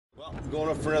Well, going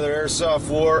up for another airsoft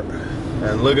war,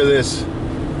 and look at this.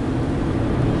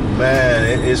 Man,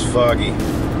 it is foggy.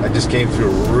 I just came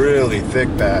through a really thick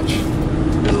patch.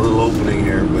 There's a little opening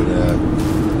here, but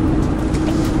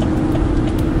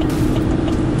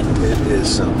it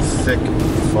is some thick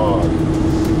fog.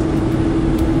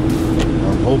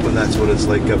 I'm hoping that's what it's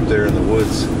like up there in the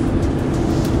woods.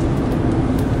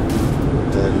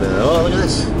 And oh, look at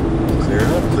this. Clearing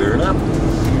up, clearing up.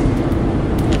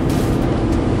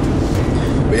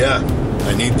 But yeah,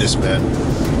 I need this, man.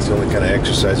 It's the only kind of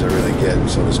exercise I really get,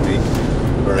 so to speak.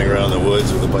 Running around the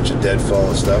woods with a bunch of deadfall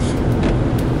and stuff.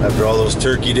 After all those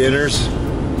turkey dinners,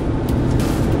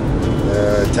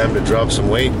 time to drop some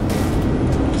weight,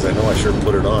 because I know I sure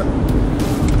put it on.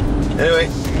 Anyway,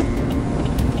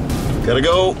 gotta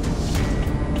go.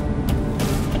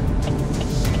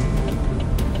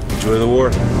 Enjoy the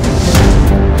war.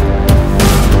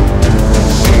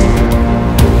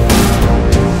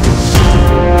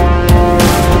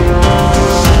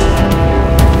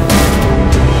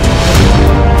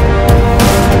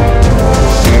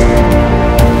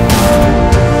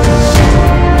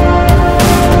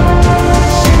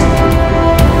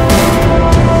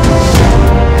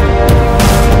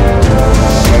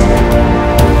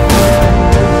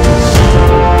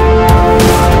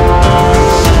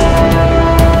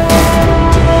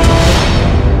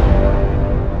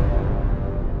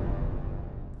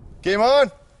 Game on.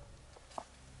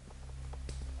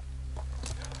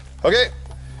 Okay.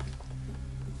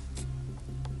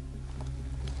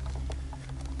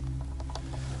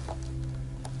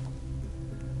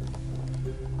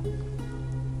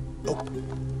 Nope.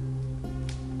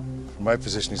 From my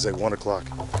position, he's like 1 o'clock.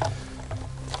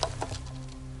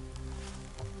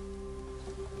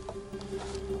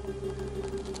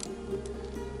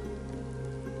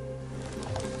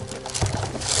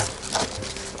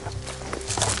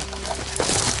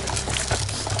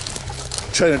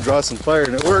 Trying to draw some fire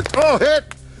and it worked. Oh, hit!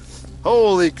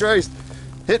 Holy Christ!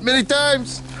 Hit many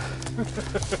times!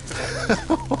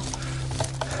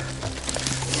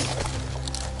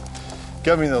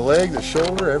 Got me in the leg, the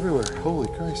shoulder, everywhere. Holy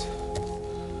Christ.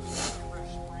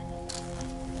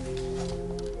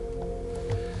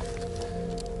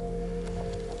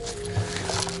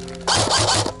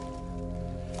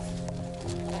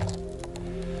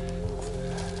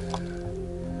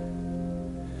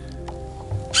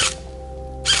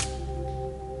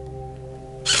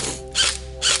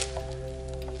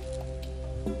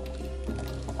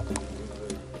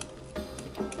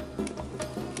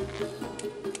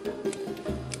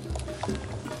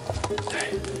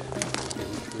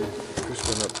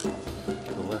 Up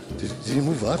to the left. Did he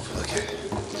move up? Okay.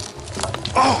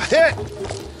 Oh, hit!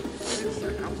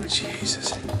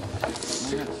 Jesus.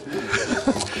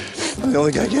 I'm the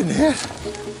only guy getting hit.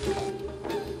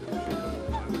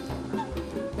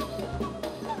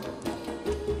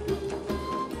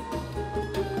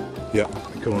 Yeah,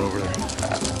 I'm going over there.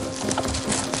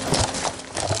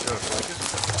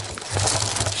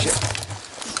 Shit.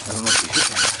 I don't know if he hit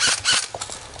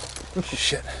me.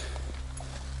 Shit.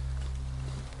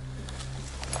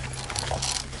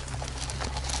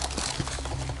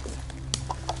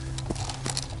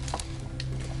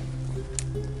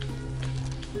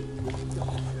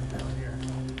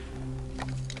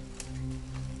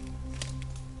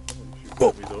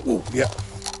 Oh, oh, yeah.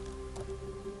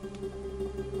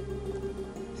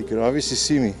 He could obviously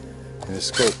see me in his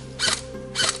scope.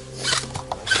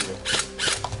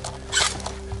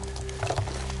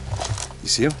 You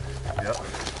see him? Yeah.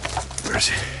 Where is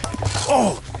he?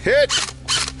 Oh, hit!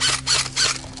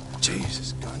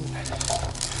 Jesus, gun.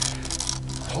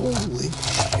 Holy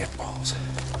shit balls.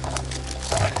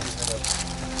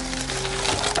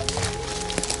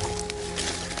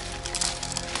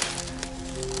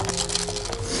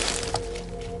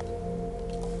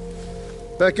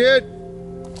 Back in.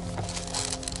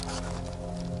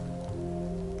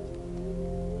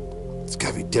 It's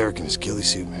gotta be Derek in his ghillie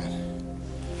suit, man.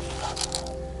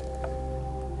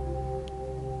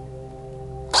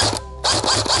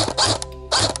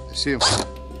 I see him.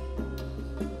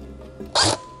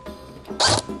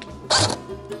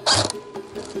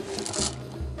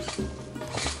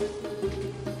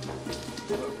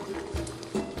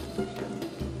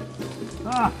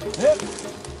 Ah, hit.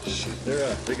 Shit.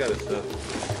 They got it stuff.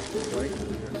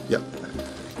 Yep.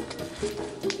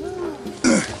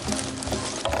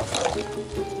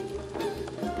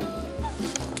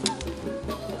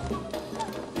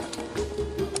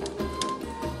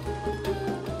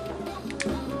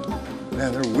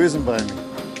 Man, they're whizzing by me.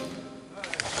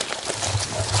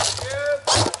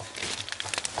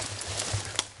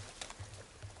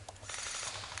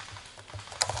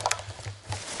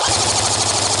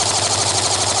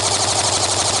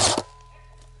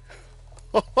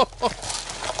 Oh,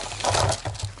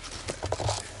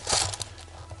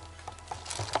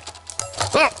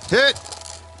 hit!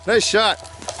 Nice shot.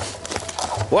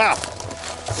 Wow.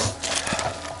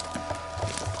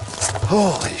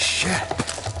 Holy shit.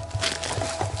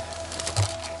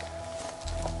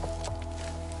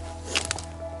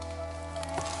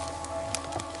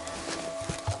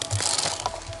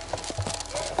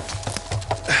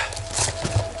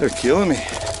 They're killing me.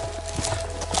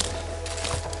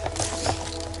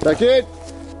 Back in. I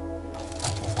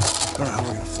don't know how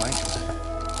we're gonna flank him.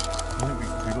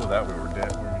 If we go that way, we're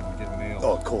dead. We're gonna get nailed.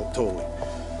 Oh, cool. Totally.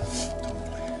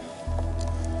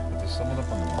 But there's someone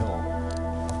up on the hill.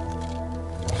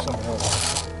 There's someone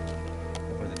else.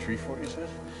 Up by the tree fort, you said?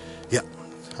 Yeah.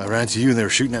 I ran to you and they were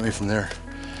shooting at me from there.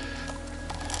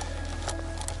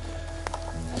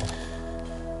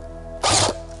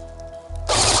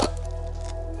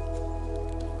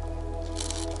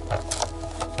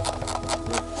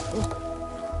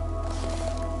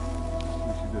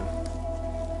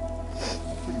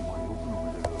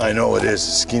 I know it is.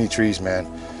 Skinny trees, man.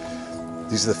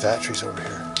 These are the fat trees over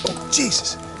here. Oh,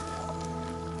 Jesus.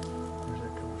 Where's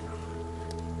that coming from?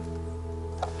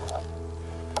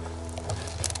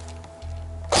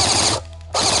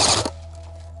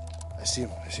 I see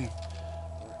him. I see him.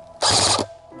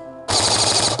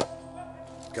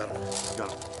 Got him. Got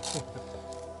him.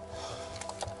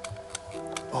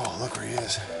 Oh, look where he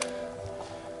is.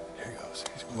 Here he goes.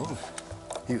 He's moving.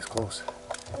 He was close.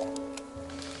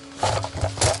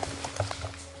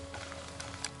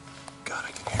 God,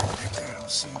 I can hear him right there. I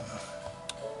don't see him though.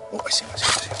 Oh, I see him. I see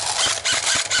him. I see him.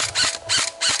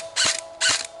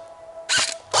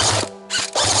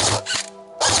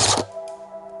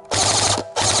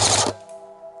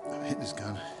 I'm hitting his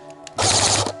gun.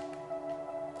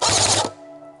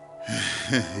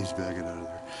 He's backing out of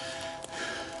there.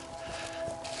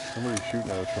 Somebody's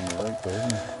shooting at us from the right there,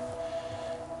 isn't it?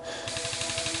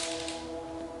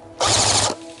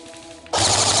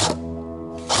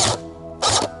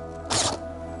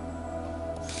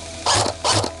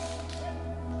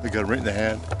 They got him right in the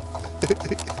hand. I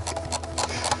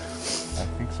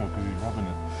think so, because he's rubbing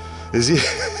it. Is he?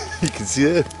 You can see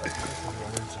it.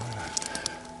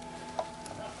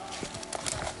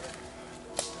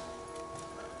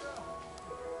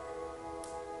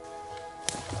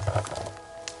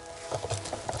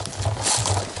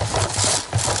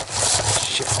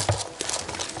 Shit.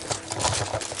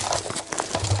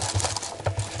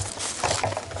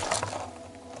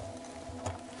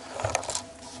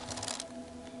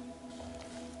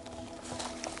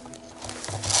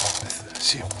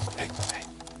 See him. Hey, hey.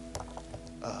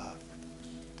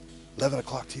 11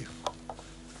 o'clock to you.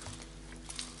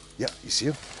 Yeah, you see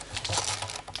him?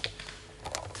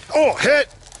 Oh, hit!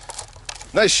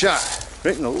 Nice shot.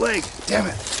 Right in the leg. Damn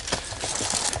it.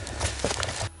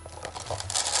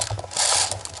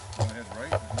 On the head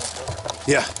right?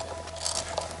 Yeah.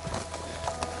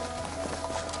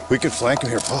 We can flank him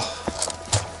here, Paul.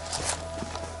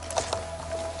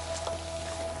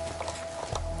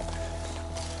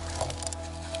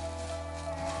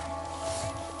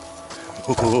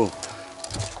 Oh,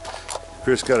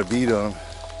 Chris got a bead on him.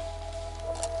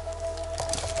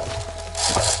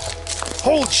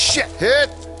 Holy shit! Hit!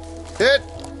 Hit!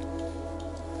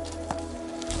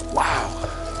 Wow.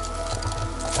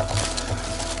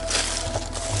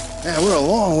 Man, we're a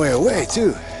long way away,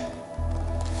 too.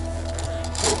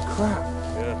 Holy crap.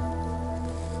 Yeah.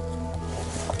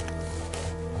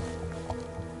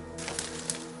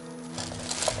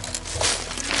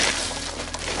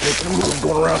 Making a move,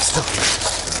 going around still.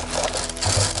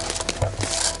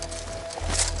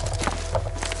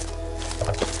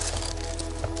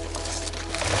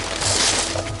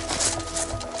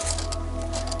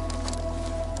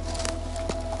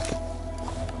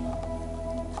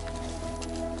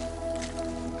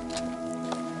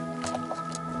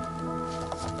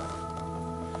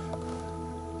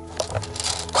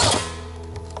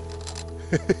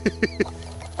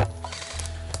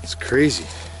 It's crazy.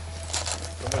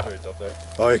 Somebody's right up there.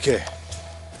 Oh, okay.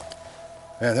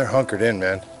 Man, they're hunkered in,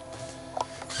 man.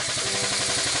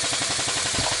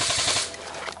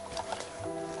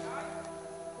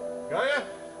 Got ya?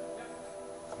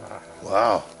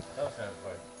 Wow. That was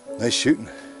satisfying. Nice shooting.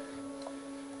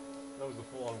 That was the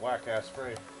full-on whack-ass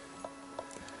spray.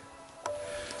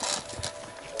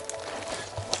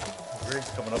 Rig's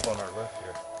coming up on our left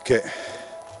here. Okay.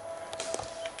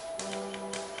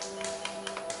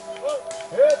 Oh,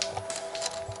 hit!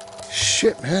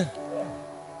 Shit, man.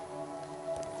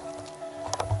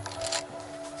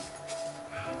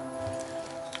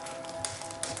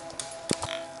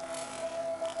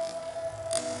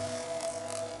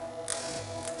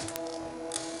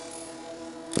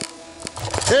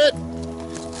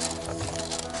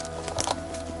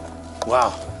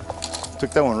 Wow.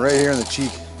 Took that one right here in the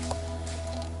cheek.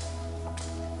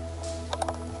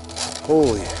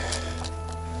 Holy.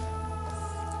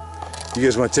 You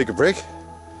guys want to take a break?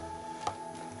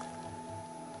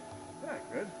 Yeah,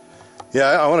 good. Yeah,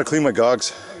 I want to clean my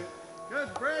gogs. Okay.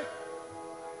 Good, break.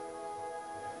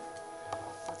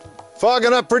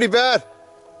 Fogging up pretty bad.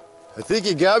 I think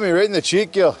you got me right in the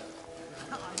cheek, Gil.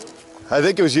 I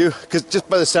think it was you, because just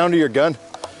by the sound of your gun.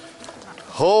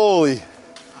 Holy.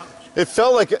 It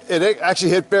felt like it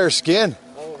actually hit bare skin.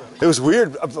 It was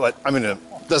weird. I mean, it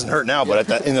doesn't hurt now, but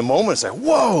in the moment, it's like,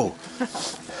 whoa.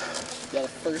 Yeah, the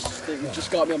first thing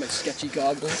just got me on my sketchy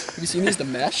goggles. Have you seen these, the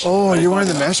mesh? Oh, you're wearing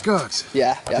the mesh gogs.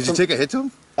 Yeah. Did you take a hit to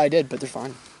them? I did, but they're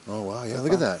fine. Oh, wow. Yeah,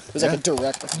 look at that. It was like a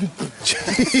direct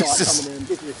Jesus. shot coming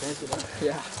in.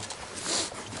 Yeah.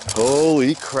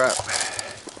 Holy crap.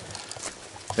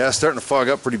 Yeah, it's starting to fog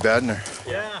up pretty bad in there.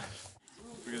 Yeah.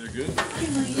 They're good.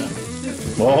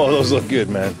 Oh, those look good,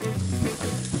 man.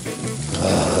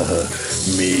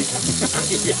 Meat.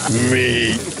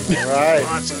 Meat. All right.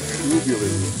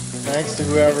 Thanks to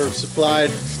whoever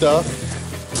supplied stuff.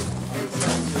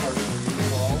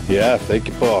 Yeah, thank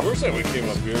you, Paul. First time we came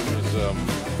up here was,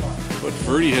 but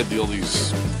Ferdy had all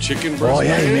these chicken breasts. Oh,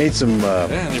 yeah, he made some Yeah,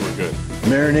 they were good.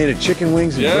 marinated chicken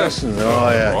wings and breasts. And, oh,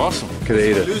 yeah. Awesome. Could have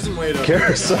ate it. Losing weight up.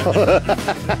 Carousel.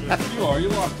 You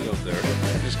lost it up there.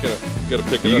 You just gotta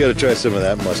pick it You up. got to try some of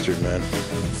that mustard, man.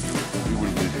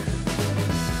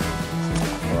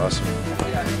 Awesome.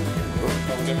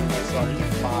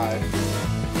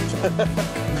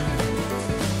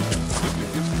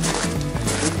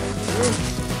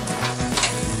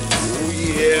 Oh,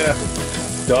 yeah.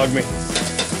 Dog me.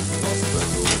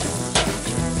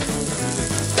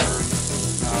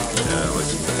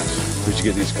 Where'd you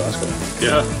get these Costco?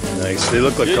 Yeah. Nice. They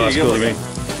look like Yeah, you get Costco to like me.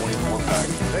 24 pack.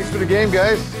 Thanks for the game,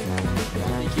 guys.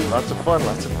 Lots of fun,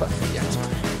 lots of fun.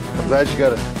 I'm glad you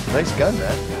got a nice gun,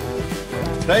 man.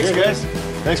 Thanks, guys.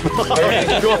 Thanks, Paul.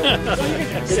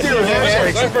 Stealing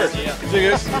handshakes. See you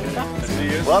guys. See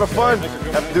you guys. A lot of fun.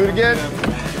 Have to do it again.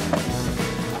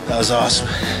 That was awesome.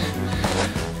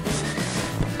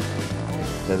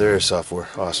 Yeah, their airsoft were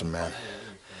awesome, man.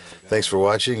 Thanks for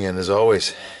watching, and as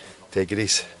always, take it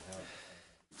easy.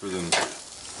 In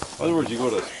other words, you go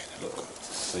to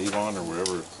Save On or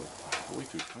wherever, it's like way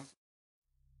too expensive.